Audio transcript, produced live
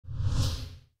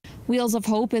Wheels of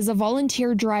Hope is a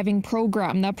volunteer driving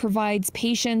program that provides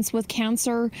patients with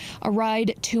cancer a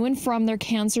ride to and from their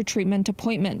cancer treatment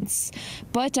appointments.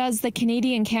 But as the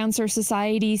Canadian Cancer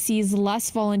Society sees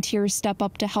less volunteers step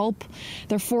up to help,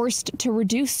 they're forced to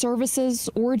reduce services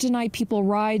or deny people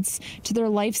rides to their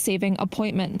life-saving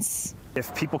appointments.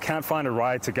 If people can't find a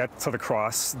ride to get to the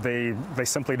cross, they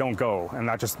simply don't go, and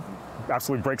that just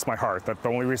absolutely breaks my heart, that the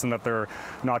only reason that they're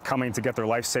not coming to get their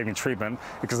life-saving treatment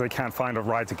is because they can't find a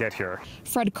ride to get here.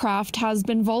 Fred Kraft has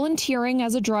been volunteering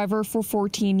as a driver for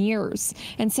 14 years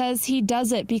and says he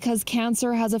does it because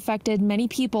cancer has affected many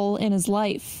people in his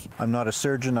life. I'm not a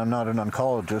surgeon, I'm not an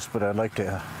oncologist, but I'd like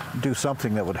to do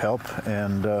something that would help,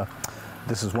 and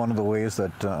this is one of the ways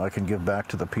that I can give back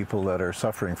to the people that are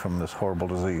suffering from this horrible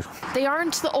disease. They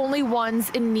aren't the only ones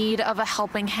in need of a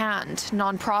helping hand.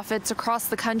 Nonprofits across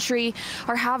the country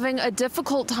are having a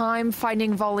difficult time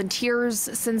finding volunteers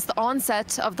since the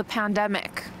onset of the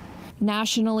pandemic.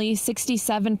 Nationally,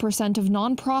 67% of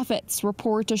nonprofits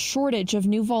report a shortage of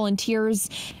new volunteers,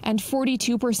 and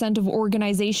 42% of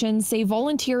organizations say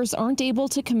volunteers aren't able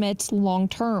to commit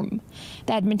long-term.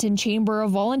 The Edmonton Chamber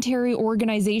of Voluntary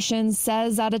Organizations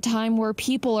says at a time where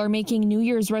people are making New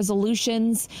Year's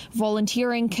resolutions,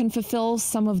 volunteering can fulfill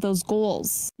some of those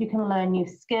goals. You can learn new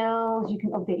skills, you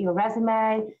can update your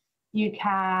resume, it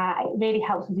really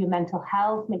helps with your mental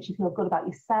health, makes you feel good about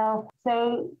yourself.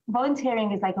 So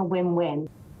volunteering is like a win-win.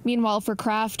 Meanwhile, for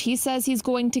Kraft, he says he's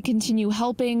going to continue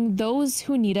helping those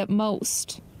who need it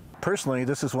most. Personally,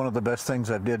 this is one of the best things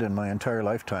I've did in my entire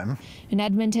lifetime. In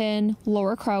Edmonton,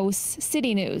 Laura Kraus,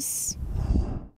 City News.